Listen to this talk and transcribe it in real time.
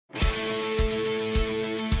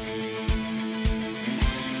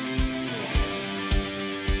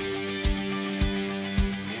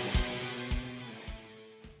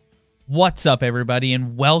What's up, everybody,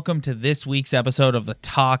 and welcome to this week's episode of the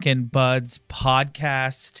Talkin' Buds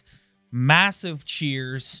podcast. Massive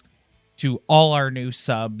cheers to all our new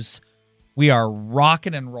subs. We are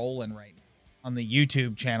rocking and rolling right now on the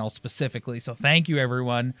YouTube channel specifically, so thank you,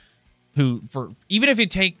 everyone, for even if you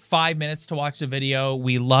take 5 minutes to watch the video,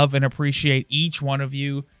 we love and appreciate each one of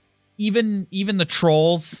you, even the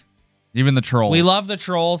trolls. Even the trolls. We love the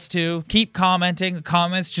trolls, too. Keep commenting. The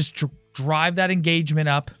comments just drive that engagement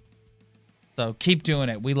up. So keep doing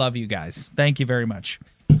it. We love you guys. Thank you very much.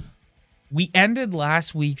 We ended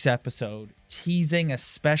last week's episode teasing a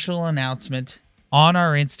special announcement on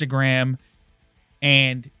our Instagram.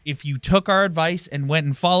 And if you took our advice and went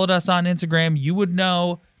and followed us on Instagram, you would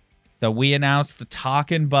know that we announced the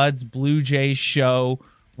Talkin' Buds Blue Jays show.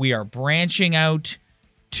 We are branching out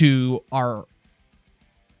to our...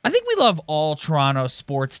 I think we love all Toronto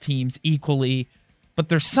sports teams equally, but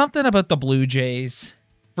there's something about the Blue Jays...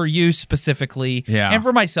 For you specifically, and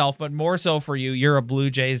for myself, but more so for you. You're a Blue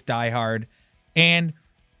Jays diehard. And,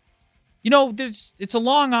 you know, it's a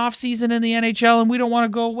long off season in the NHL, and we don't want to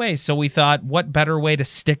go away. So we thought, what better way to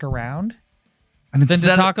stick around than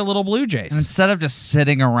to talk a little Blue Jays? And instead of just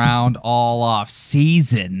sitting around all off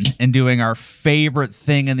season and doing our favorite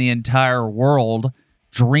thing in the entire world,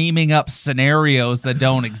 dreaming up scenarios that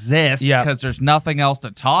don't exist because there's nothing else to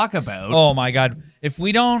talk about. Oh, my God. If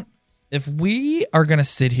we are going to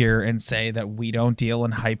sit here and say that we don't deal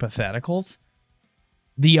in hypotheticals,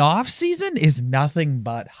 the off season is nothing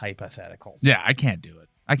but hypotheticals. Yeah, I can't do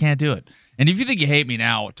it. And if you think you hate me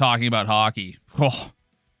now talking about hockey,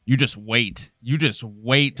 you just wait. You just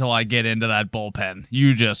wait till I get into that bullpen.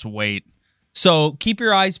 You just wait. So keep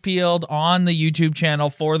your eyes peeled on the YouTube channel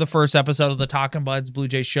for the first episode of the Talkin' Buds Blue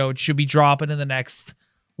Jays show. It should be dropping in the next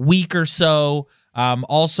week or so.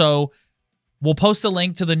 Also, we'll post a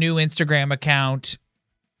link to the new Instagram account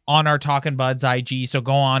on our Talkin' Buds IG, so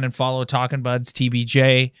go on and follow Talkin' Buds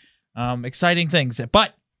TBJ. Exciting things.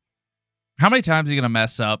 But how many times are you going to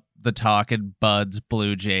mess up the Talkin' Buds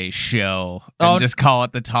Blue Jay show and just call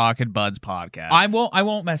it the Talkin' Buds podcast? I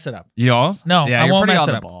won't mess it up. You won't? No, yeah, I won't mess mess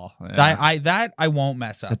it it up. Ball. Yeah. I won't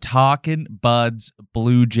mess up. The Talkin' Buds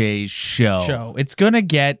Blue Jays show. It's going to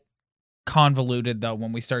get convoluted though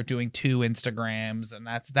when we start doing two Instagrams, and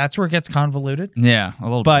that's where it gets convoluted. Yeah, a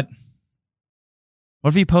little bit. What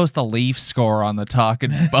if you post the Leaf score on the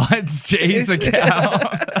Talkin' Buds Jays account?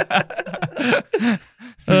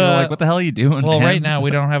 Like, what the hell are you doing? Well, man? right now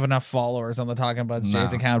we don't have enough followers on the Talkin' Buds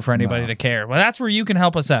Jays account for anybody to care. Well, that's where you can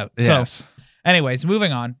help us out. Yes. So, anyways,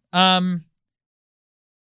 moving on. The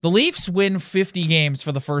Leafs win 50 games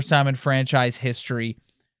for the first time in franchise history.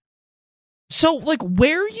 So, like,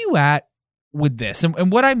 where are you at with this?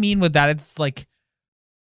 And what I mean with that, it's like,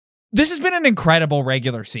 this has been an incredible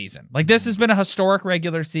regular season. Like, this has been a historic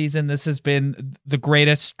regular season. This has been the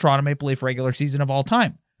greatest Toronto Maple Leaf regular season of all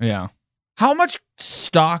time. Yeah. How much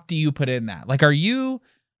stock do you put in that? Like, are you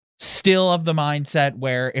still of the mindset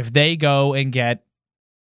where if they go and get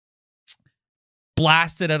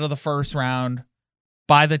blasted out of the first round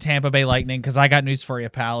by the Tampa Bay Lightning, because I got news for you,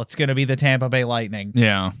 pal, it's going to be the Tampa Bay Lightning.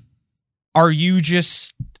 Yeah. Are you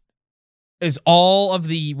just... Is all of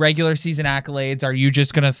the regular season accolades, are you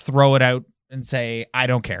just going to throw it out and say, I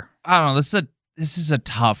don't care? I don't know. This is a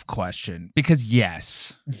tough question because,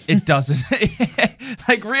 yes, it doesn't.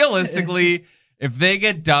 Like, realistically, if they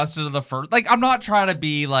get dusted in the first, like, I'm not trying to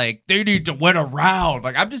be like, they need to win a round.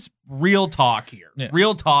 Like, I'm just real talk here. Yeah.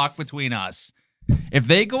 Real talk between us. If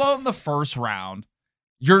they go out in the first round,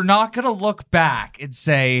 you're not going to look back and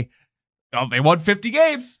say, oh, they won 50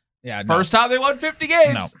 games. Yeah. First time they won 50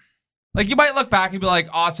 games. No. Like, you might look back and be like,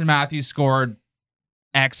 Austin Matthews scored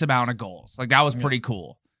X amount of goals. Like, that was pretty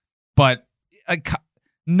cool. But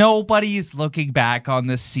nobody's looking back on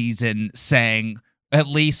this season saying, at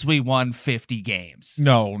least we won 50 games.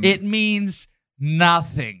 No. It means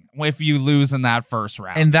nothing if you lose in that first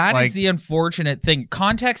round. And that is the unfortunate thing.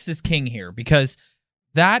 Context is king here, because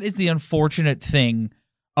that is the unfortunate thing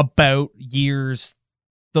about years,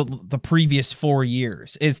 the previous 4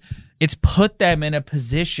 years, is it's put them in a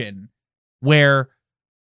position where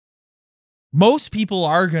most people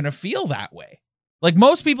are going to feel that way. Like,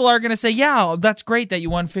 most people are going to say, yeah, that's great that you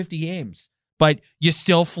won 50 games, but you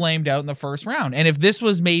still flamed out in the first round. And if this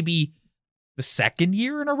was maybe the second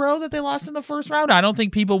year in a row that they lost in the first round, I don't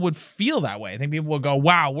think people would feel that way. I think people would go,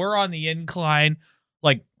 wow, we're on the incline.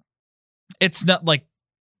 Like, it's not like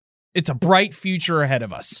it's a bright future ahead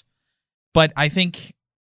of us. But I think,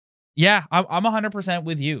 yeah, I'm 100%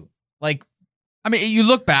 with you. Like, I mean, you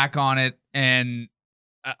look back on it, and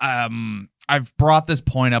I've brought this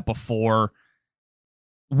point up before.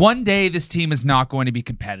 one day this team is not going to be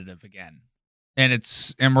competitive again.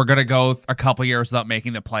 And we're going to go a couple years without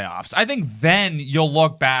making the playoffs. I think then you'll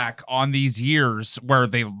look back on these years where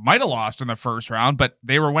they might have lost in the first round, but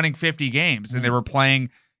they were winning 50 games and they were playing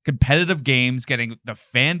competitive games, getting the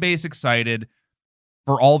fan base excited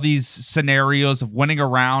for all these scenarios of winning a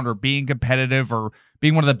round or being competitive or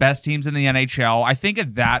being one of the best teams in the NHL. I think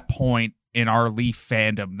at that point in our Leaf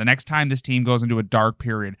fandom, the next time this team goes into a dark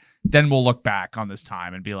period, then we'll look back on this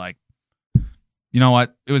time and be like, you know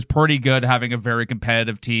what? It was pretty good having a very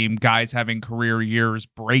competitive team, guys having career years,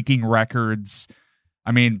 breaking records.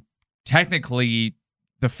 I mean, technically,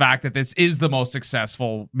 the fact that this is the most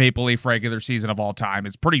successful Maple Leaf regular season of all time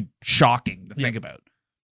is pretty shocking to think about.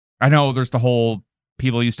 I know there's the whole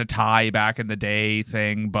people used to tie back in the day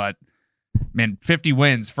thing, but man, 50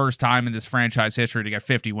 wins, first time in this franchise history to get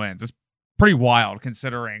 50 wins. It's pretty wild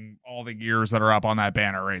considering all the years that are up on that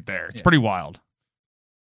banner right there. It's pretty wild.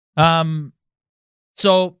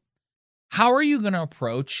 So how are you going to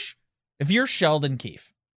approach, if you're Sheldon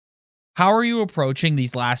Keefe, how are you approaching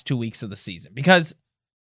these last 2 weeks of the season? Because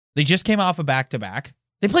they just came off a back-to-back.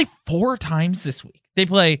 They play 4 times this week. They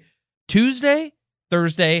play Tuesday,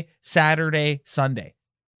 Thursday, Saturday, Sunday.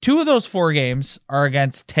 2 of those 4 games are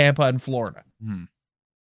against Tampa and Florida.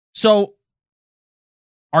 So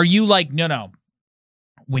are you like, no,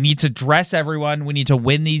 we need to dress everyone. We need to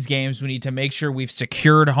win these games. We need to make sure we've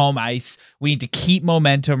secured home ice. We need to keep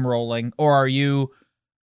momentum rolling. Or are you,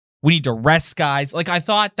 we need to rest guys? Like, I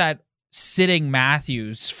thought that sitting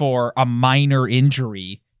Matthews for a minor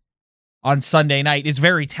injury on Sunday night is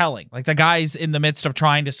very telling. Like, the guy's in the midst of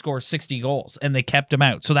trying to score 60 goals and they kept him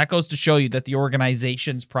out. So that goes to show you that the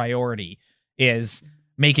organization's priority is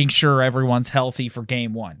making sure everyone's healthy for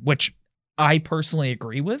game 1, which I personally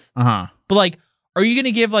agree with. But like, are you going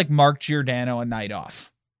to give like Mark Giordano a night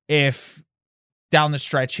off if down the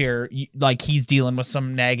stretch here, like he's dealing with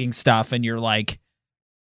some nagging stuff and you're like,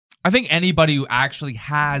 I think anybody who actually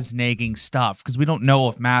has nagging stuff, because we don't know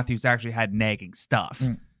if Matthews actually had nagging stuff.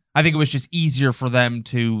 I think it was just easier for them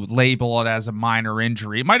to label it as a minor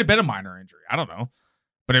injury. It might have been a minor injury. I don't know.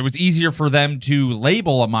 But it was easier for them to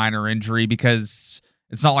label a minor injury because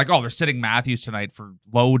it's not like, oh, they're sitting Matthews tonight for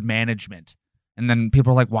load management. And then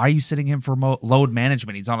people are like, why are you sitting him for load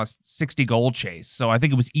management? He's on a 60-goal chase. So I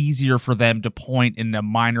think it was easier for them to point in a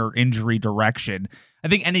minor injury direction. I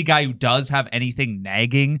think any guy who does have anything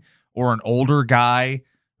nagging or an older guy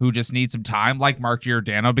who just needs some time, like Mark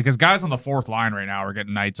Giordano, because guys on the 4th line right now are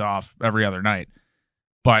getting nights off every other night.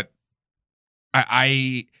 But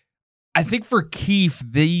I think for Keefe,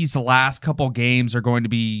 these last couple games are going to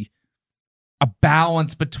be a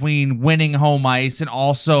balance between winning home ice and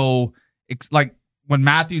also, like, when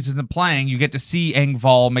Matthews isn't playing, you get to see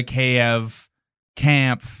Engvall, Mikheyev,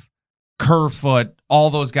 Kampf, Kerfoot, all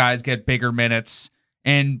those guys get bigger minutes.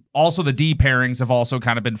 And also the D pairings have also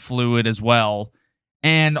kind of been fluid as well.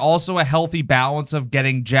 And also a healthy balance of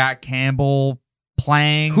getting Jack Campbell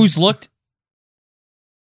playing. Who's looked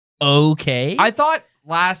okay. I thought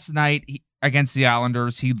last night against the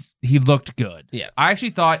Islanders, he looked good. Yeah. I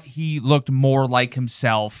actually thought he looked more like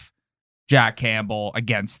himself, Jack Campbell,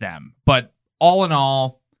 against them. But all in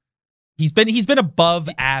all, he's been above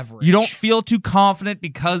average. You don't feel too confident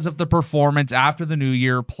because of the performance after the new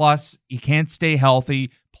year. Plus, he can't stay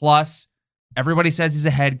healthy. Plus, everybody says he's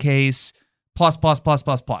a head case. Plus.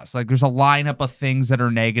 Like, there's a lineup of things that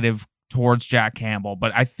are negative towards Jack Campbell.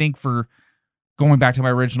 But I think for going back to my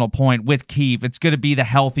original point with Keefe, it's going to be the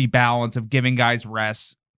healthy balance of giving guys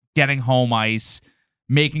rest, getting home ice,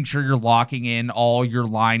 making sure you're locking in all your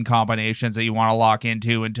line combinations that you want to lock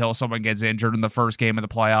into until someone gets injured in the first game of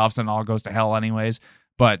the playoffs and all goes to hell anyways.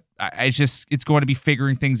 But it's going to be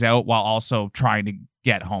figuring things out while also trying to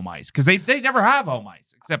get home ice, because they never have home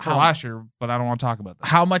ice except for last year, but I don't want to talk about that.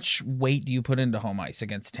 How much weight do you put into home ice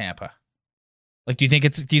against Tampa? Like, do you think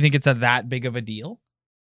it's a that big of a deal?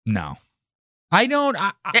 No. I don't.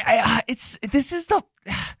 This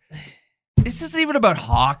isn't even about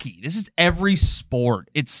hockey. This is every sport.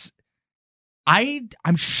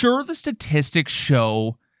 I'm sure the statistics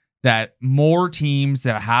show that more teams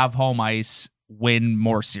that have home ice win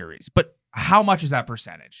more series. But how much is that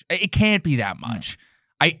percentage? It can't be that much.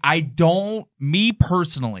 Me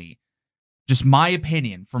personally, just my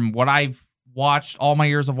opinion from what I've watched all my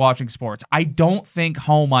years of watching sports, I don't think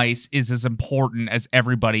home ice is as important as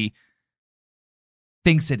everybody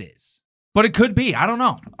thinks it is. But it could be. I don't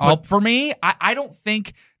know. But for me, I don't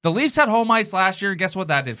think the Leafs had home ice last year. Guess what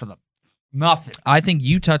that did for them? Nothing. I think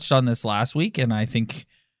you touched on this last week, and I think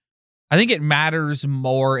it matters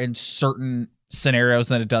more in certain scenarios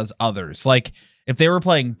than it does others. Like, if they were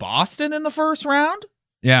playing Boston in the first round,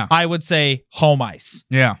 Yeah. I would say home ice.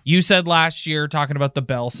 Yeah. You said last year talking about the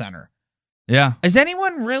Bell Center. Yeah. Is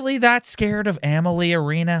anyone really that scared of Amalie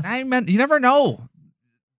Arena? I meant you never know.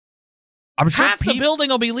 I'm sure Half the building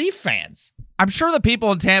will be Leaf fans. I'm sure the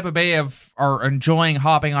people in Tampa Bay are enjoying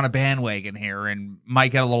hopping on a bandwagon here and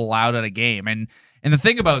might get a little loud at a game. And the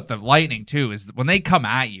thing about the Lightning too is when they come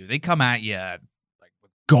at you like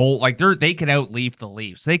with goal, like they can out-Leaf the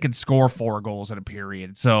Leafs. They can score 4 goals in a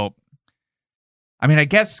period. So I mean, I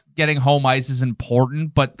guess getting home ice is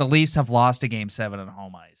important, but the Leafs have lost a Game 7 on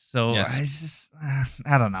home ice. So yes.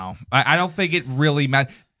 I don't know. I don't think it really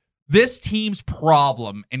matters. This team's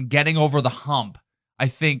problem in getting over the hump, I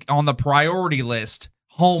think, on the priority list,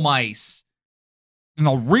 home ice. In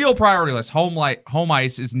the real priority list, home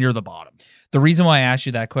ice is near the bottom. The reason why I asked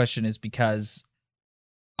you that question is because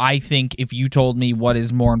I think if you told me what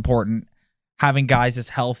is more important, having guys as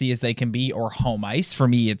healthy as they can be or home ice, for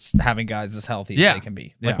me, it's having guys as healthy as they can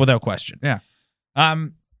be. Like, without question. Yeah.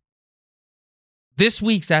 This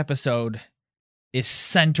week's episode is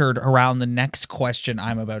centered around the next question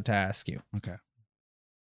I'm about to ask you. Okay.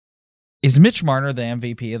 Is Mitch Marner the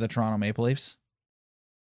MVP of the Toronto Maple Leafs?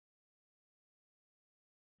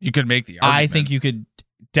 You could make the argument. I think you could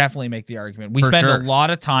definitely make the argument. We spend a lot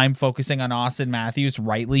of time focusing on Austin Matthews,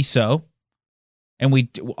 rightly so. And we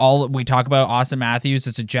talk about Austin Matthews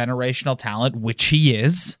as a generational talent, which he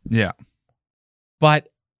is. Yeah. But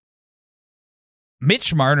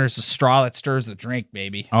Mitch Marner's a straw that stirs the drink,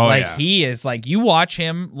 baby. He is like, you watch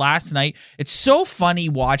him last night. It's so funny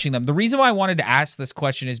watching them. The reason why I wanted to ask this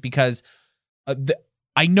question is because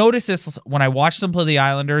I noticed this when I watched them play the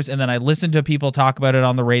Islanders, and then I listened to people talk about it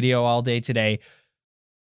on the radio all day today.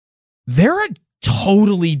 They're a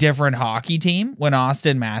totally different hockey team when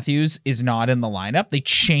Austin Matthews is not in the lineup. They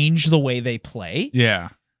change the way they play. Yeah.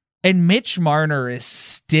 And Mitch Marner is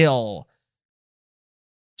still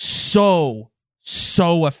so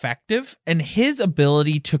effective, and his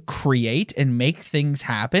ability to create and make things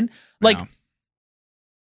happen. Like,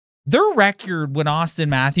 their record when Austin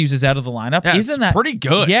Matthews is out of the lineup isn't that pretty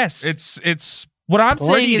good? Yes. It's what I'm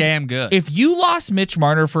saying is damn good. If you lost Mitch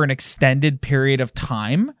Marner for an extended period of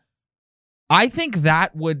time, I think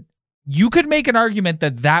you could make an argument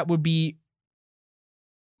that would be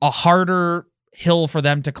a harder hill for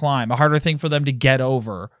them to climb, a harder thing for them to get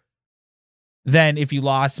over than if you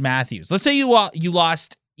lost Matthews. Let's say you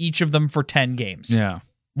lost each of them for 10 games. Yeah.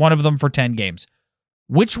 One of them for 10 games.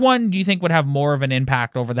 Which one do you think would have more of an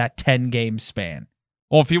impact over that 10-game span?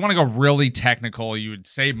 Well, if you want to go really technical, you would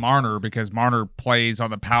say Marner, because Marner plays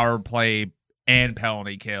on the power play and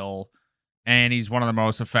penalty kill, and he's one of the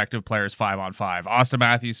most effective players 5-on-5. Austin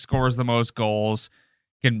Matthews scores the most goals,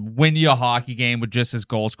 can win you a hockey game with just his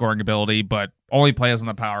goal-scoring ability, but only plays on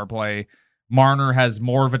the power play. Marner has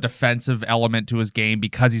more of a defensive element to his game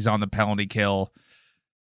because he's on the penalty kill.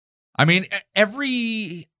 I mean,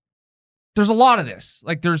 there's a lot of this.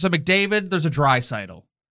 Like, there's a McDavid, there's a Draisaitl,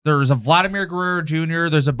 there's a Vladimir Guerrero Jr.,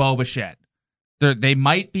 there's a Bo Bichette. They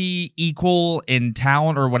might be equal in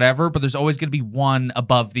talent or whatever, but there's always going to be one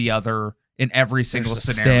above the other in every single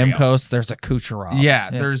scenario. Stamkos, there's a Kucherov. Yeah,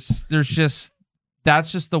 there's just,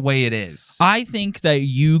 that's just the way it is. I think that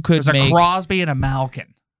you could there's a Crosby and a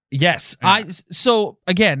Malkin. Yes. Yeah. So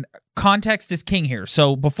again, context is king here.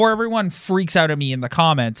 So before everyone freaks out at me in the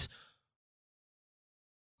comments,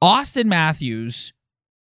 Austin Matthews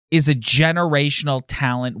is a generational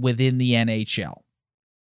talent within the NHL.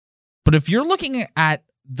 But if you're looking at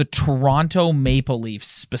the Toronto Maple Leafs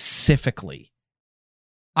specifically,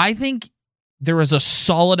 I think there is a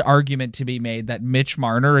solid argument to be made that Mitch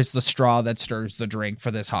Marner is the straw that stirs the drink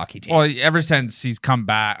for this hockey team. Well, ever since he's come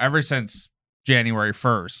back, ever since January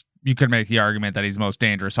 1st, you could make the argument that he's the most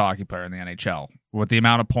dangerous hockey player in the NHL. With the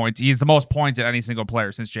amount of points, he's the most points at any single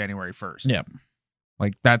player since January 1st. Yeah.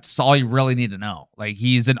 Like, that's all you really need to know. Like,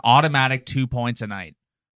 he's an automatic 2 points a night,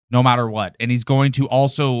 no matter what. And he's going to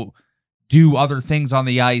also do other things on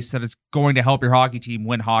the ice that is going to help your hockey team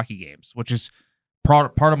win hockey games, which is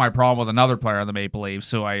part of my problem with another player on the Maple Leafs,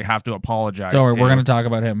 so I have to apologize. Sorry, we're going to talk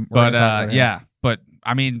about him. But,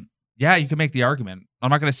 I mean, yeah, you can make the argument. I'm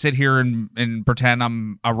not going to sit here and pretend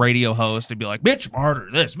I'm a radio host and be like, Mitch Marner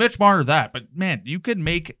this, Mitch Marner that. But, man, you could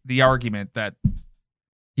make the argument that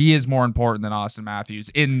he is more important than Austin Matthews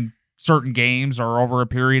in certain games or over a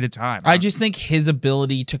period of time. I just think his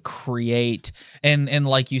ability to create and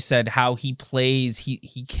like you said, how he plays,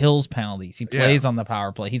 he kills penalties. He plays on the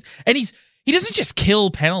power play. He doesn't just kill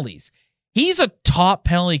penalties. He's a top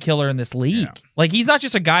penalty killer in this league. Yeah. Like, he's not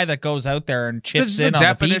just a guy that goes out there and chips in on the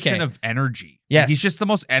PK. Definition of energy. Yes. He's just the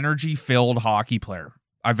most energy-filled hockey player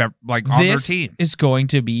I've ever on their this team. is going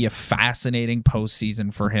to be a fascinating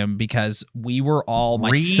postseason for him because we were all,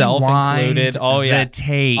 myself included. The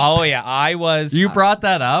tape. I was. You brought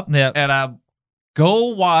that up, and go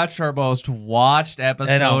watch our most watched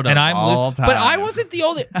episode of all time. But I wasn't the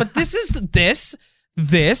only. But this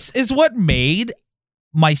is what made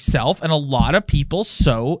myself and a lot of people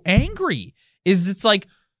so angry. Is it's like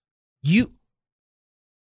you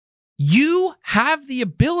have the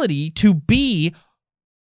ability to be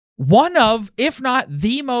one of, if not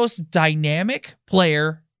the most dynamic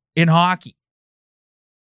player in hockey.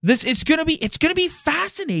 It's gonna be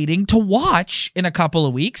fascinating to watch in a couple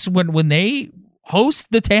of weeks when they host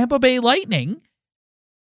the Tampa Bay Lightning.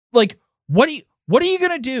 Like, what are you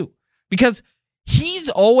gonna do? Because he's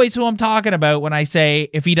always who I'm talking about when I say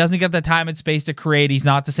if he doesn't get the time and space to create, he's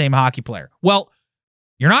not the same hockey player. Well,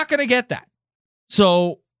 you're not gonna get that.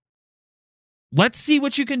 So let's see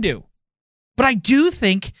what you can do. But I do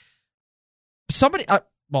think somebody,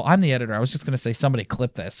 well, I'm the editor. I was just going to say somebody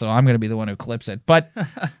clip this, so I'm going to be the one who clips it. But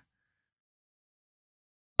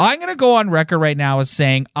I'm going to go on record right now as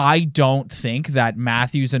saying I don't think that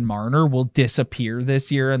Matthews and Marner will disappear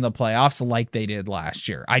this year in the playoffs like they did last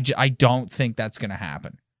year. I don't think that's going to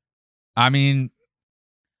happen. I mean,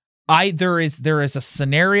 there is a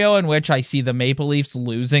scenario in which I see the Maple Leafs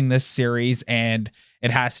losing this series, and it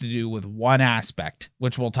has to do with one aspect,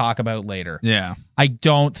 which we'll talk about later. Yeah. I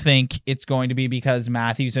don't think it's going to be because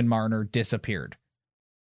Matthews and Marner disappeared.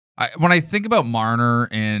 When I think about Marner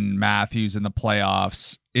and Matthews in the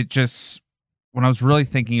playoffs, it just, when I was really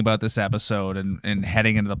thinking about this episode and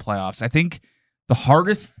heading into the playoffs, I think the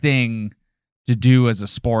hardest thing to do as a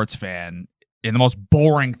sports fan, and the most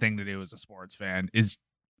boring thing to do as a sports fan, is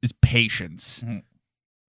patience. Mm-hmm.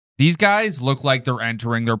 These guys look like they're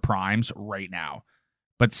entering their primes right now.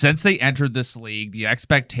 But since they entered this league, the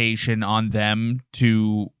expectation on them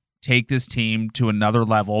to take this team to another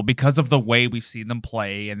level because of the way we've seen them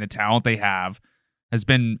play and the talent they have has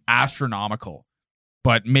been astronomical.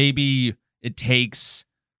 But maybe it takes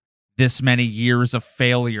this many years of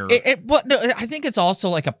failure. But no, I think it's also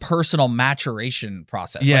like a personal maturation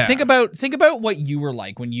process. Yeah. Like think about what you were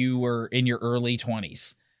like when you were in your early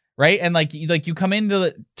 20s. Right? And like you come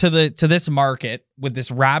into this market with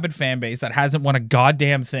this rabid fan base that hasn't won a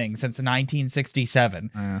goddamn thing since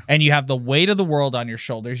 1967. And you have the weight of the world on your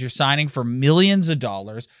shoulders. You're signing for millions of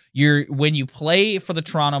dollars. When you play for the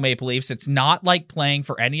Toronto Maple Leafs, it's not like playing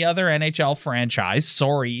for any other NHL franchise.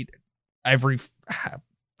 Sorry, every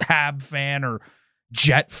Hab fan or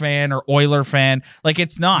Jet fan or Oiler fan, like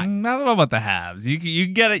it's not. I don't know about the Habs. You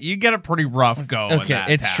get it. You get a pretty rough go. Okay,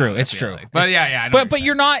 it's true. It's true. Like. But yeah. But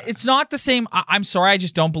you're not. It's not the same. I'm sorry. I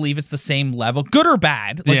just don't believe it's the same level, good or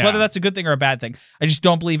bad. Like whether that's a good thing or a bad thing. I just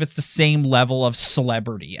don't believe it's the same level of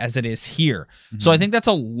celebrity as it is here. Mm-hmm. So I think that's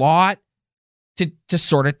a lot to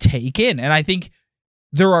sort of take in, and I think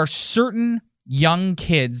there are certain young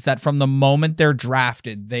kids that from the moment they're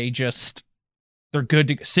drafted, they're good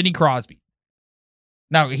to Sidney Crosby.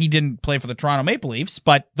 Now, he didn't play for the Toronto Maple Leafs,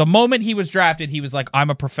 but the moment he was drafted, he was like, I'm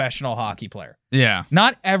a professional hockey player. Yeah.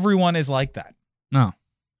 Not everyone is like that. No.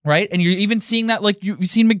 Right? And you're even seeing that, like, you've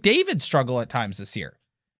seen McDavid struggle at times this year.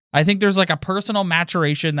 I think there's like a personal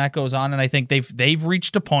maturation that goes on, and I think they've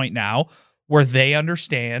reached a point now where they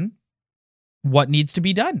understand what needs to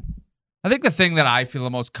be done. I think the thing that I feel the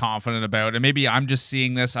most confident about, and maybe I'm just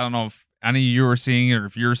seeing this, I don't know if any of you are seeing it or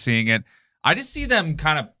if you're seeing it, I just see them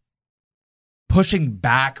kind of pushing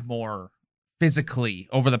back more physically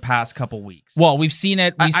over the past couple weeks. Well, we've seen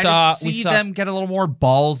it. We saw them get a little more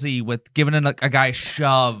ballsy with giving a guy a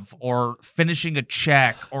shove or finishing a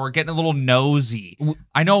check or getting a little nosy.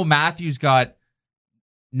 I know Matthews got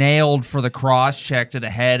nailed for the cross check to the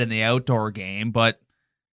head in the outdoor game, but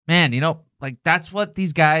man, like that's what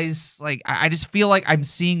these guys like. I just feel like I'm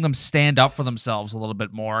seeing them stand up for themselves a little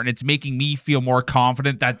bit more, and it's making me feel more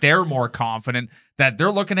confident that they're more confident, that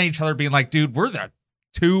they're looking at each other being like, dude, we're the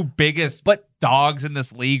two biggest dogs in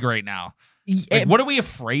this league right now. Like, what are we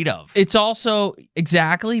afraid of? It's also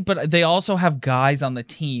exactly, but they also have guys on the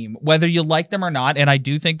team, whether you like them or not. And I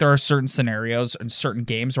do think there are certain scenarios and certain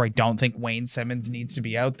games where I don't think Wayne Simmons needs to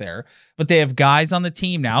be out there, but they have guys on the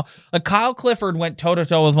team now. Like Kyle Clifford went toe to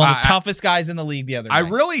toe with one of the toughest guys in the league the other night. I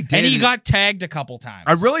really did. And he got tagged a couple times.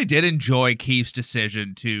 I really did enjoy Keith's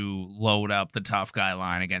decision to load up the tough guy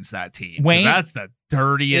line against that team. Wayne, that's the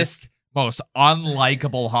dirtiest, most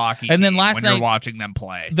unlikable hockey team. And then last night, you're watching them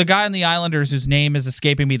play, the guy on the Islanders whose name is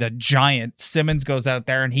escaping me, the Giant Simmons, goes out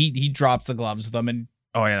there and he drops the gloves with them, and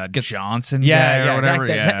Oh yeah, that Johnson yeah, guy yeah, or whatever.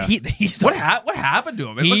 What What happened to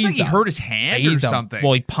him? It looks like he hurt his hand or something.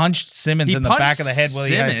 Well, he punched Simmons in the back of the head while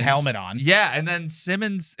he had his helmet on. Yeah, and then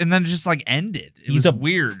Simmons, and then just like ended. It was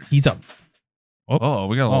weird. He's a we got a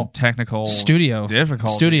little technical studio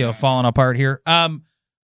difficulty. Studio falling apart here.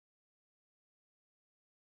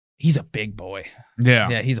 He's a big boy.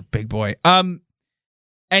 Yeah, he's a big boy.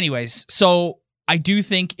 Anyways, so I do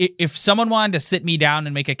think if someone wanted to sit me down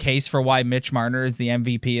and make a case for why Mitch Marner is the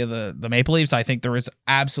MVP of the Maple Leafs, I think there is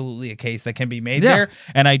absolutely a case that can be made there.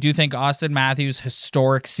 And I do think Austin Matthews'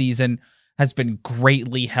 historic season has been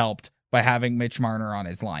greatly helped by having Mitch Marner on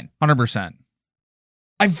his line. 100%.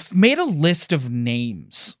 I've made a list of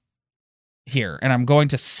names here, and I'm going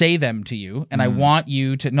to say them to you, and I want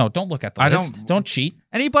you to... No, don't look at the list. Don't cheat.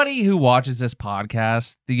 Anybody who watches this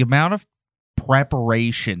podcast, the amount of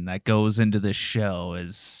preparation that goes into this show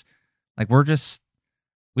is like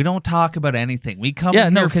we don't talk about anything. We come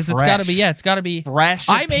because it's got to be fresh.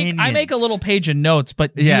 I make a little page of notes,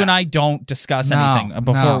 but you and I don't discuss anything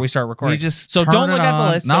before we start recording. Don't look at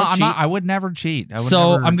the list. No, don't cheat. I would never cheat.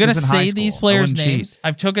 I'm going to say these players' names.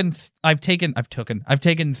 I've taken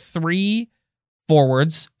 3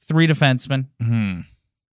 forwards, 3 defensemen,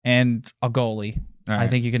 and a goalie. Right. I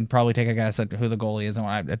think you can probably take a guess at who the goalie is.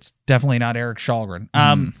 It's definitely not Eric Shalgren.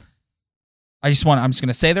 I'm just going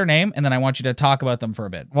to say their name, and then I want you to talk about them for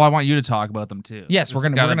a bit. Well, I want you to talk about them too. Yes, we're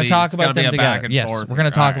going to talk about them together. Yes, we're going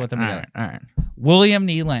to talk about them together. All right. William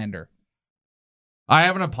Nylander. I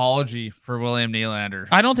have an apology for William Nylander.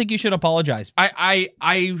 I don't think you should apologize. I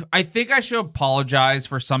think I should apologize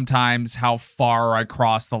for sometimes how far I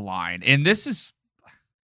cross the line. And this is,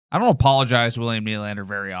 I don't apologize to William Nylander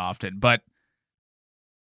very often, but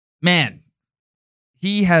man,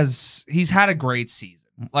 he's had a great season.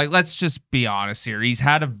 Like, let's just be honest here. He's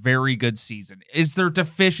had a very good season. Is there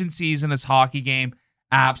deficiencies in his hockey game?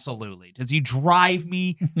 Absolutely. Does he drive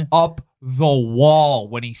me up the wall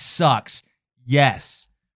when he sucks? Yes.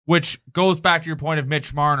 Which goes back to your point of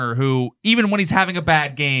Mitch Marner, who, even when he's having a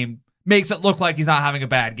bad game, makes it look like he's not having a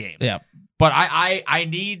bad game. Yeah. But I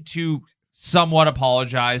need to somewhat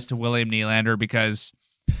apologize to William Nylander because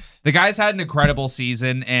the guy's had an incredible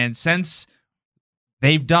season, and since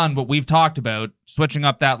they've done what we've talked about, switching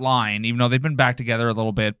up that line, even though they've been back together a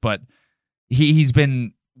little bit, but he's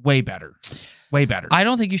been way better. Way better. I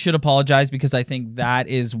don't think you should apologize because I think that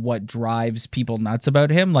is what drives people nuts about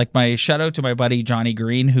him. Like, my shout out to my buddy Johnny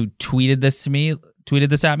Green, who tweeted this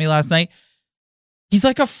at me last night. He's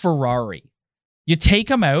like a Ferrari. You take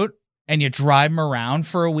him out and you drive him around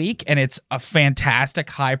for a week, and it's a fantastic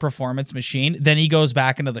high performance machine. Then he goes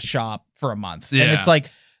back into the shop for a month. Yeah. And it's like,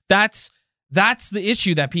 that's the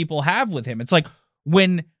issue that people have with him. It's like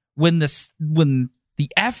when the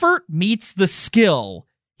effort meets the skill,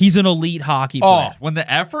 he's an elite hockey player. Oh, when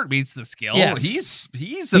the effort meets the skill, yes. he's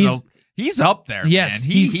up there. Yes,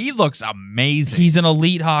 man. He looks amazing. He's an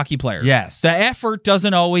elite hockey player. Yes. The effort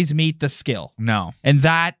doesn't always meet the skill. No. And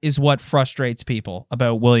that is what frustrates people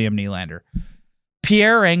about William Nylander.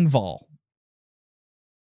 Pierre Engvall.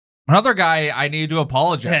 Another guy I need to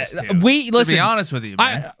apologize to. To be honest with you,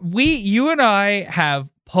 man. You and I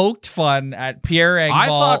have poked fun at Pierre Engvall. I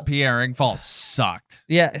thought Pierre Engvall sucked.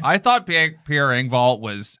 Yeah. I thought Pierre Engvall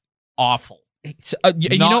was awful.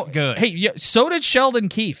 Not good. Hey, so did Sheldon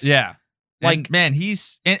Keefe. Yeah. Like, man,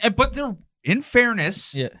 but they're, in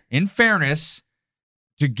fairness, to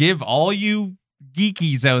give all you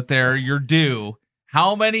geekies out there your due,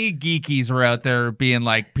 how many geekies are out there being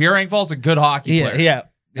like, Pierre Engvall's a good hockey player? Yeah.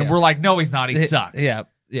 And we're like, no, he's not. He sucks. Yeah.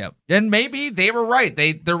 And maybe they were right.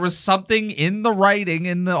 There was something in the writing,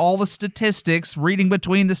 in all the statistics, reading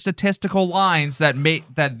between the statistical lines that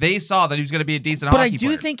they saw that he was going to be a decent hockey player. But I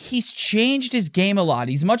do think he's changed his game a lot.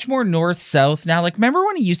 He's much more north-south now. Like, remember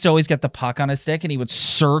when he used to always get the puck on his stick and he would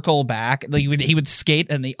circle back? Like, he would skate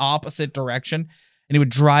in the opposite direction and he would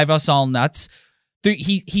drive us all nuts.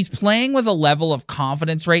 He's playing with a level of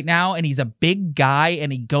confidence right now, and he's a big guy,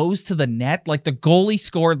 and he goes to the net. Like, the goal he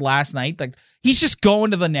scored last night, like, he's just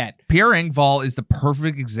going to the net. Pierre Engvall is the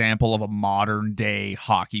perfect example of a modern day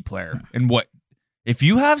hockey player. And if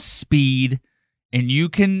you have speed and you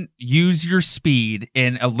can use your speed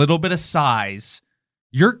and a little bit of size,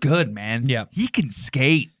 you're good, man. Yeah. He can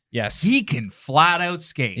skate. Yes. He can flat out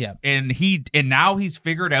skate. Yeah. And now he's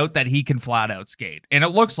figured out that he can flat out skate. And it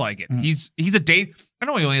looks like it. Mm-hmm. I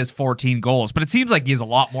know he only has 14 goals, but it seems like he has a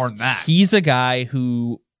lot more than that. He's a guy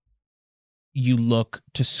who you look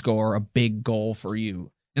to score a big goal for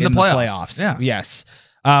you in the playoffs. Yeah. Yes.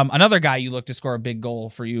 Another guy you look to score a big goal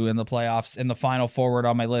for you in the playoffs, and the final forward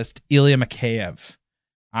on my list, Ilya Mikheyev.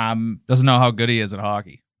 Doesn't know how good he is at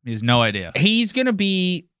hockey. He has no idea. He's going to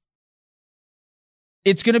be...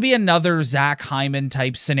 It's going to be another Zach Hyman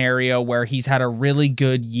type scenario where he's had a really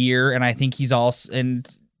good year, and I think he's also... And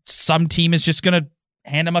some team is just going to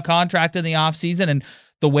hand him a contract in the offseason, and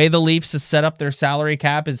the way the Leafs has set up their salary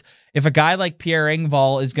cap is if a guy like Pierre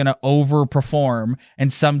Engvall is going to overperform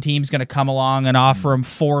and some team's going to come along and offer him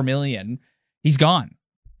 $4 million, he's gone.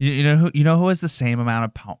 You know who has the same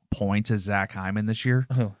amount of points as Zach Hyman this year?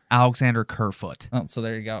 Who? Alexander Kerfoot. Oh, so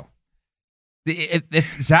there you go.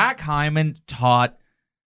 If Zach Hyman taught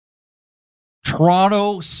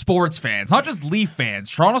Toronto sports fans, not just Leaf fans,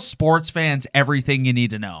 Toronto sports fans, everything you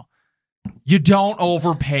need to know. You don't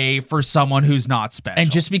overpay for someone who's not special.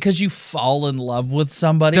 And just because you fall in love with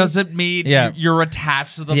somebody doesn't mean you're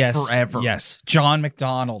attached to them forever. Yes. John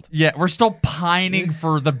McDonald. Yeah, we're still pining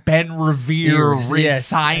for the Ben Revere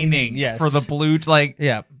re-signing for the Blues.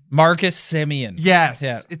 Marcus Simeon. Yes.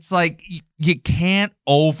 Yeah. It's like you can't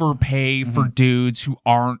overpay for dudes who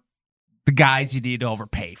aren't the guys you need to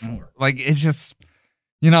overpay for. Like, it's just,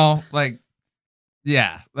 he'll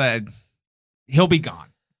be gone.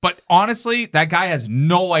 But honestly, that guy has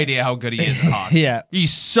no idea how good he is at hockey. Yeah.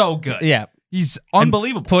 He's so good. Yeah. He's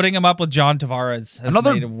unbelievable. And putting him up with John Tavares has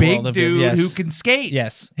another made a big world of dude who can skate.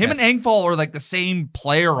 Yes. Him and Engvall are like the same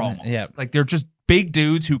player almost. Yeah. Like, they're just big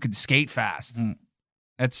dudes who can skate fast.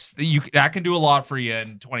 That can do a lot for you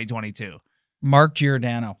in 2022. Mark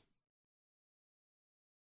Giordano.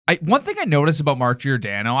 One thing I noticed about Mark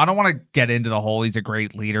Giordano, I don't want to get into the whole he's a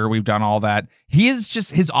great leader. We've done all that. He is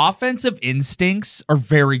just, his offensive instincts are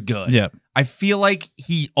very good. Yeah. I feel like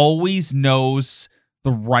he always knows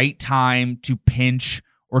the right time to pinch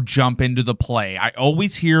or jump into the play. I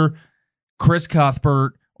always hear Chris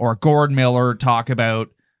Cuthbert or Gordon Miller talk about,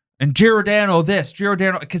 and Giordano,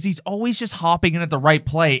 because he's always just hopping in at the right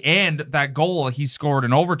play. And that goal he scored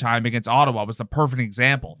in overtime against Ottawa was the perfect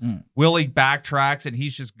example. Willie backtracks and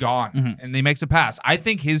he's just gone, and he makes a pass. I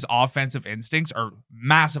think his offensive instincts are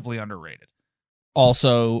massively underrated.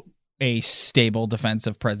 Also, a stable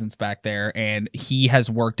defensive presence back there, and he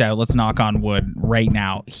has worked out, let's knock on wood right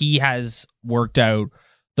now, he has worked out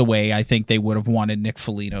the way I think they would have wanted Nick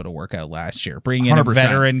Foligno to work out last year. Bringing in 100%. a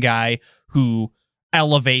veteran guy who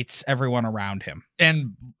elevates everyone around him.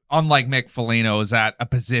 And unlike Mick Foligno, is at a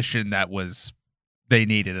position that they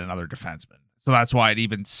needed another defenseman. So that's why it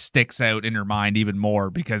even sticks out in your mind even more,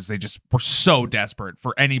 because they just were so desperate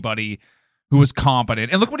for anybody who was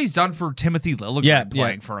competent. And look what he's done for Timothy Liljegren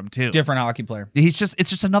playing for him too. Different hockey player. It's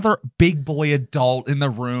just another big boy adult in the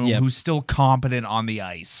room who's still competent on the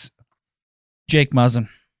ice. Jake Muzzin.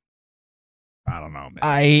 I don't know, man.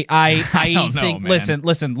 I think.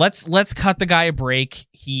 Listen. Let's cut the guy a break.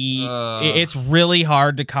 It's really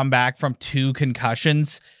hard to come back from 2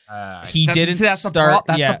 concussions. He didn't start.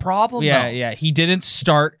 That's the problem. Yeah. He didn't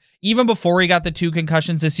start even before he got the 2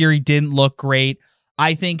 concussions this year. He didn't look great.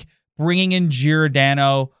 I think bringing in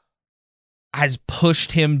Giordano has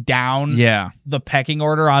pushed him down the pecking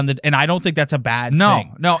order and I don't think that's a bad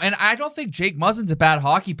thing. No, and I don't think Jake Muzzin's a bad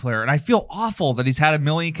hockey player, and I feel awful that he's had 1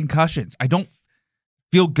 million concussions. I don't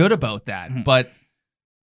feel good about that, but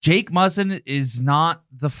Jake Muzzin is not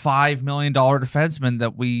the $5 million defenseman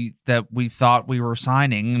that we thought we were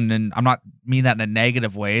signing, and I'm not mean that in a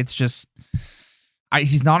negative way. It's just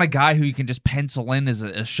he's not a guy who you can just pencil in as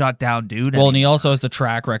a shutdown dude. Well, and he also has the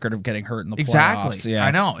track record of getting hurt in the playoffs. Exactly. Yeah.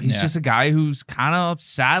 I know. He's just a guy who's kind of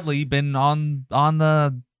sadly been on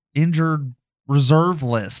the injured reserve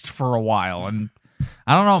list for a while. And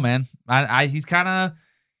I don't know, man. He's kind of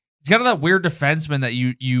that weird defenseman that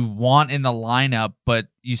you want in the lineup, but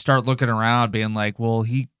you start looking around being like, well,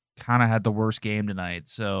 he kind of had the worst game tonight.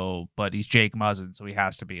 But he's Jake Muzzin, so he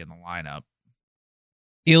has to be in the lineup.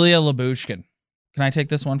 Ilya Lyubushkin. Can I take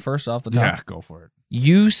this one first off the top? Yeah, go for it.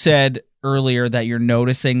 You said earlier that you're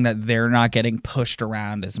noticing that they're not getting pushed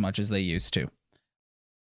around as much as they used to.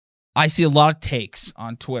 I see a lot of takes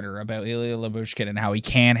on Twitter about Ilya Lyubushkin and how he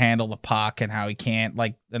can't handle the puck and how he can't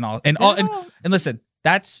and listen,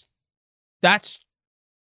 that's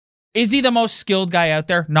is he the most skilled guy out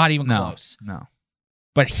there? Not even close. No.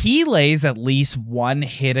 But he lays at least 1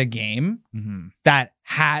 hit a game that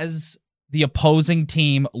has the opposing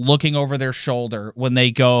team looking over their shoulder when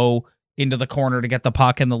they go into the corner to get the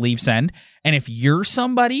puck in the Leafs end. And if you're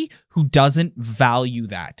somebody who doesn't value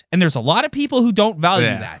that, and there's a lot of people who don't value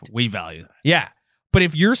that. We value that. Yeah. But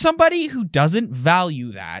if you're somebody who doesn't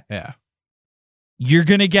value that, you're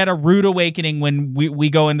going to get a rude awakening when we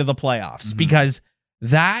go into the playoffs, because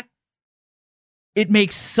it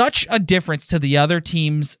makes such a difference to the other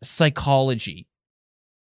team's psychology.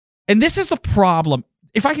 And this is the problem.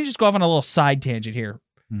 If I can just go off on a little side tangent here.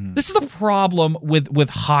 This is the problem with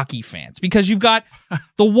hockey fans, because you've got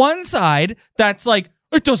the one side that's like,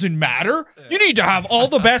 it doesn't matter. You need to have all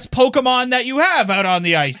the best Pokemon that you have out on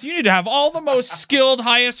the ice. You need to have all the most skilled,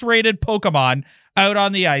 highest rated Pokemon out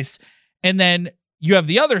on the ice. And then you have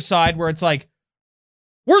the other side where it's like,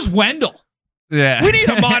 where's Wendell? Yeah. We need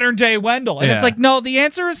a modern day Wendell. And it's like, no, the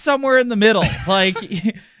answer is somewhere in the middle. Like,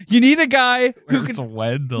 you need a guy who Where's can.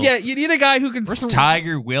 Wendell? Yeah, you need a guy who can. Where's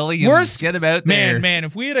Tiger Williams? Get him out there. Man,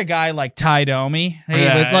 if we had a guy like Ty Domi,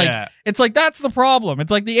 it's like, that's the problem.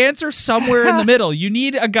 It's like the answer's somewhere in the middle. You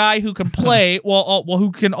need a guy who can play, well,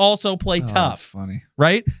 who can also play tough. That's funny.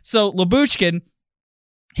 Right? So Lyubushkin,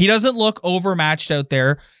 he doesn't look overmatched out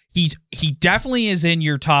there. He definitely is in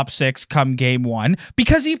your top 6 come game 1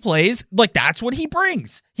 because he plays like that's what he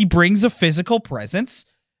brings. He brings a physical presence.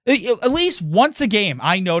 At least once a game,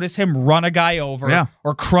 I notice him run a guy over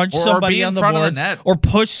or crunch somebody on the boards or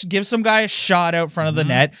give some guy a shot out front of the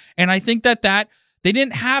net. And I think that they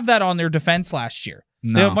didn't have that on their defense last year.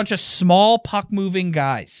 No. They have a bunch of small puck moving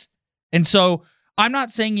guys. And so I'm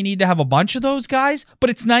not saying you need to have a bunch of those guys, but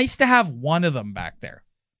it's nice to have one of them back there.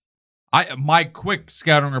 My quick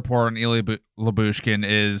scouting report on Ilya Lyubushkin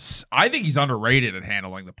is I think he's underrated at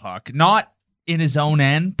handling the puck. Not in his own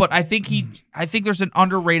end, but I think there's an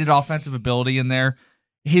underrated offensive ability in there.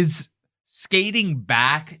 His skating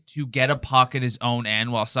back to get a puck in his own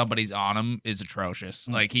end while somebody's on him is atrocious.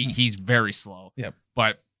 Like he's very slow. Yep.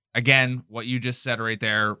 But again, what you just said right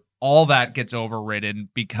there, all that gets overridden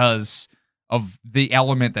because of the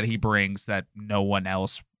element that he brings that no one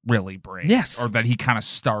else really brings. Yes. Or that he kind of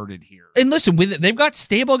started here. And listen, they've got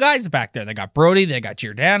stable guys back there. They got Brody, they got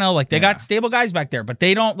Giordano, like they got stable guys back there, but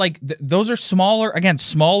they don't like those are smaller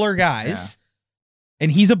guys. Yeah.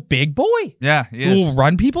 And he's a big boy. Yeah, he who will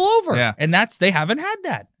run people over. Yeah. And they haven't had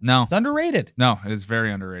that. No. It's underrated. No, it is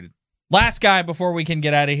very underrated. Last guy before we can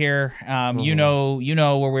get out of here. You know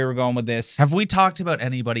where we were going with this. Have we talked about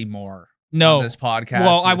anybody more? No, on this podcast.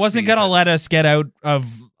 Well, I wasn't gonna let us get out of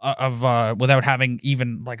without having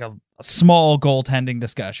even like a small goaltending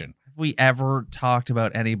discussion. Have we ever talked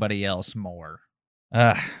about anybody else more?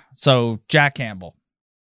 So Jack Campbell.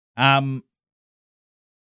 I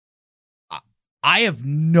have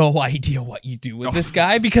no idea what you do with this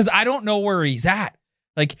guy because I don't know where he's at.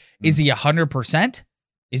 Like, is he 100%?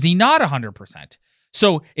 Is he not 100%?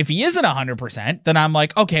 So if he isn't 100%, then I'm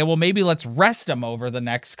like, okay, well, maybe let's rest him over the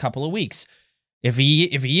next couple of weeks. If he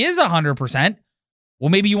is 100%, well,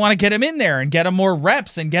 maybe you want to get him in there and get him more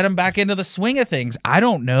reps and get him back into the swing of things. I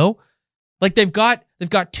don't know. Like they've got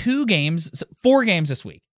 4 games this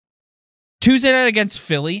week. Tuesday night against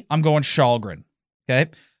Philly, I'm going Shalgren. Okay.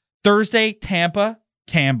 Thursday, Tampa,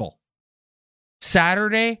 Campbell.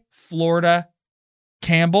 Saturday, Florida,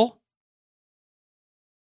 Campbell.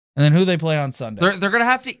 And then who they play on Sunday? They're going to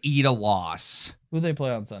have to eat a loss. Who they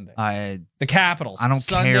play on Sunday? The Capitals. I don't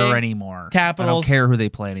care anymore. Capitals. I don't care who they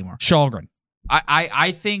play anymore. Shalgren.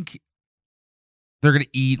 I think they're going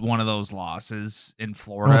to eat one of those losses in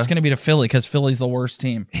Florida. Well, it's going to be to Philly because Philly's the worst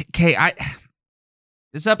team. Okay,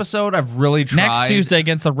 this episode I've really tried. Next Tuesday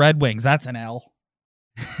against the Red Wings. That's an L.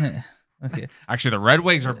 Okay. Actually, the Red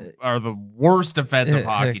Wings are the worst defensive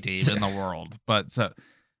hockey team in the world. But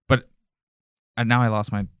now I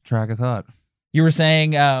lost my track of thought. You were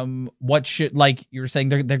saying you were saying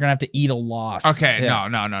they're gonna have to eat a loss. Okay, yeah.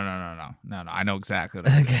 No. I know exactly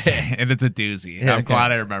what I'm saying, and it's a doozy. I'm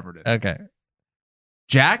glad I remembered it. Okay.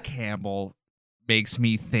 Jack Campbell makes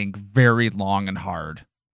me think very long and hard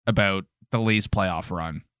about the Leafs playoff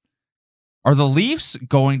run. Are the Leafs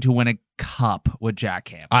going to win a cup with Jack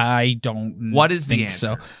Campbell? I don't. What is think the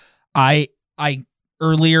answer? So. I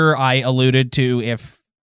earlier I alluded to if.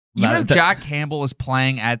 Even if Jack Campbell is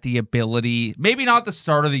playing at the ability, maybe not the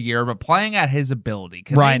start of the year, but playing at his ability,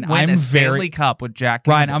 can Ryan, they win a Stanley Cup with Jack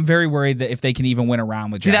Campbell? Ryan, I'm very worried that if they can even win a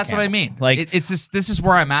round with Jack that's Campbell. What I mean. Like it's just this is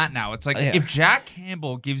where I'm at now. It's like if Jack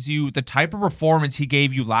Campbell gives you the type of performance he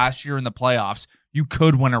gave you last year in the playoffs, you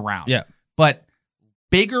could win a round. Yeah. But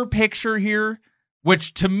bigger picture here,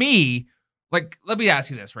 which to me, like, let me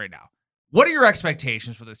ask you this right now. What are your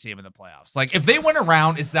expectations for this team in the playoffs? Like, if they win a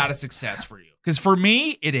round, is that a success for you? Because for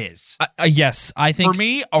me, it is. Yes, I think for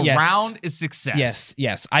me, a round is success.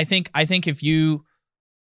 Yes. I think if you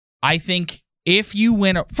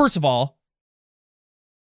win, first of all,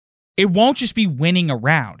 it won't just be winning a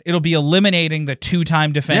round. It'll be eliminating the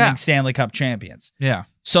 2-time defending Stanley Cup champions. Yeah.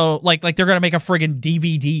 So like they're gonna make a friggin'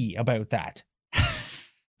 DVD about that.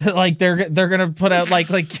 Like they're gonna put out like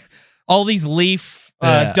all these Leaf.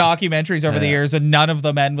 Documentaries over the years, and none of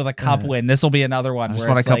them end with a cup win. This will be another one. I just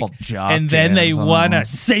want a couple job and then they won a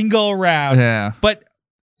single round. Yeah. But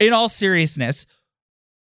in all seriousness,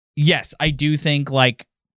 yes, I do think like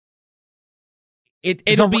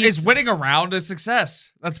is winning a round a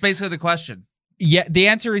success? That's basically the question. Yeah, the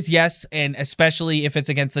answer is yes, and especially if it's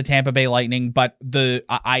against the Tampa Bay Lightning. But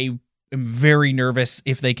I am very nervous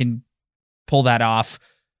if they can pull that off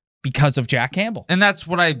because of Jack Campbell. And that's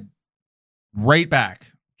what I rate back.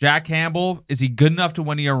 Jack Campbell, is he good enough to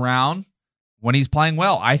win a round when he's playing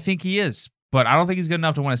well? I think he is, but I don't think he's good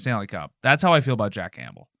enough to win a Stanley Cup. That's how I feel about Jack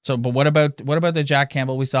Campbell. So, but what about the Jack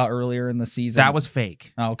Campbell we saw earlier in the season? That was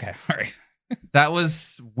fake. Oh, okay, all right. That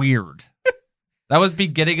was weird. That was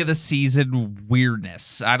beginning of the season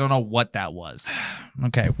weirdness. I don't know what that was.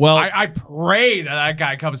 Okay, well, I pray that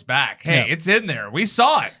guy comes back. Hey, It's in there. We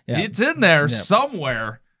saw it. Yeah. It's in there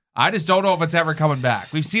somewhere. I just don't know if it's ever coming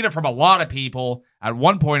back. We've seen it from a lot of people at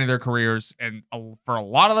one point in their careers, and for a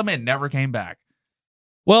lot of them, it never came back.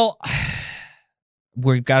 Well,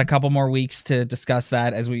 we've got a couple more weeks to discuss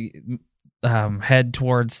that as we head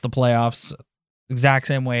towards the playoffs. Exact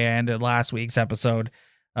same way I ended last week's episode.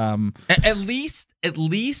 At least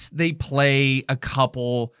they play a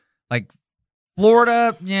couple, like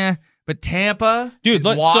Florida, yeah, but Tampa, dude,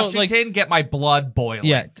 Washington, get my blood boiling.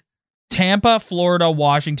 Yeah, Tampa, Florida,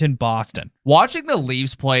 Washington, Boston. Watching the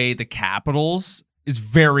Leafs play the Capitals is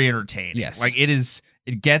very entertaining. Yes, like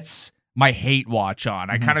it gets my hate watch on.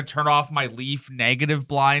 I kind of turn off my Leaf negative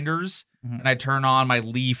blinders and I turn on my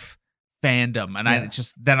Leaf fandom, and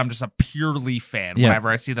I'm just a pure Leaf fan whenever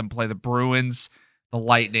I see them play the Bruins, the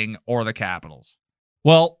Lightning, or the Capitals.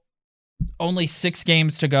 Well, only 6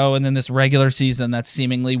 games to go, and then this regular season that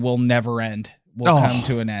seemingly will never end will come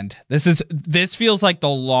to an end. This feels like the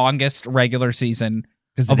longest regular season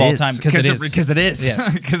of all time because it is.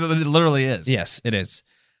 Yes, because it literally is. Yes, it is.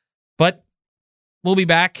 But we'll be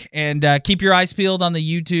back, and keep your eyes peeled on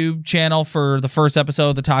the YouTube channel for the first episode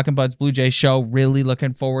of the Talking Buds Blue Jays show. Really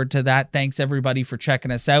looking forward to that. Thanks, everybody, for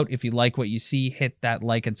checking us out. If you like what you see, hit that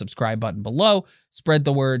like and subscribe button below. Spread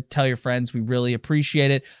the word. Tell your friends. We really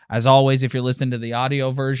appreciate it. As always, if you're listening to the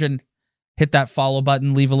audio version, hit that follow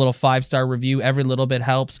button. Leave a little 5-star review. Every little bit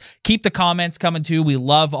helps. Keep the comments coming, too. We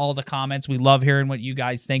love all the comments. We love hearing what you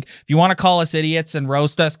guys think. If you want to call us idiots and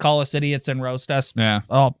roast us, call us idiots and roast us. Yeah.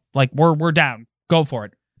 Oh, like we're down. Go for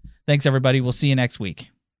it. Thanks, everybody. We'll see you next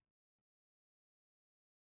week.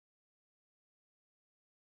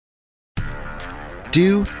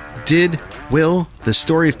 Did, Will, the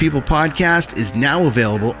Story of People podcast is now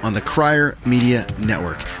available on the Crier Media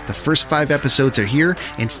Network. The first 5 episodes are here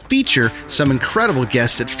and feature some incredible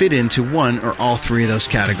guests that fit into one or all 3 of those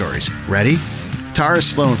categories. Ready? Tara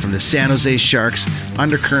Sloan from the San Jose Sharks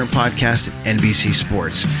Undercurrent podcast at NBC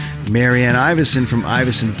Sports. Marianne Iveson from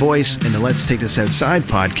Iveson Voice and the Let's Take This Outside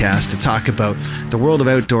podcast to talk about the world of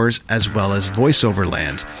outdoors as well as voiceover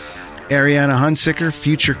land. Ariana Hunsicker,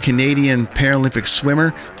 future Canadian Paralympic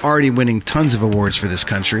swimmer, already winning tons of awards for this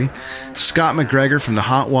country. Scott McGregor from the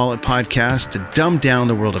Hot Wallet podcast to dumb down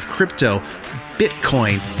the world of crypto,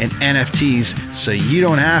 Bitcoin, and NFTs so you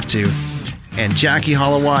don't have to. And Jackie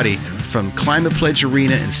Holowati from Climate Pledge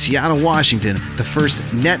Arena in Seattle, Washington, the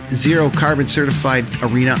first net zero carbon certified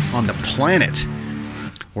arena on the planet.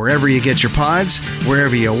 Wherever you get your pods,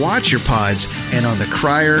 wherever you watch your pods, and on the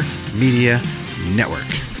Crier Media Network.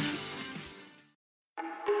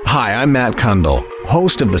 Hi, I'm Matt Kundle,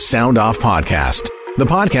 host of the Sound Off Podcast, the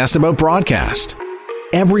podcast about broadcast.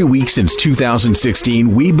 Every week since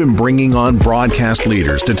 2016, we've been bringing on broadcast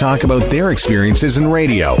leaders to talk about their experiences in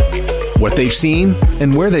radio, what they've seen,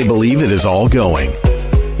 and where they believe it is all going.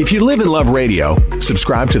 If you live and love radio,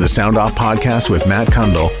 subscribe to the Sound Off Podcast with Matt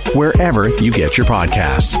Kundle wherever you get your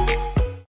podcasts.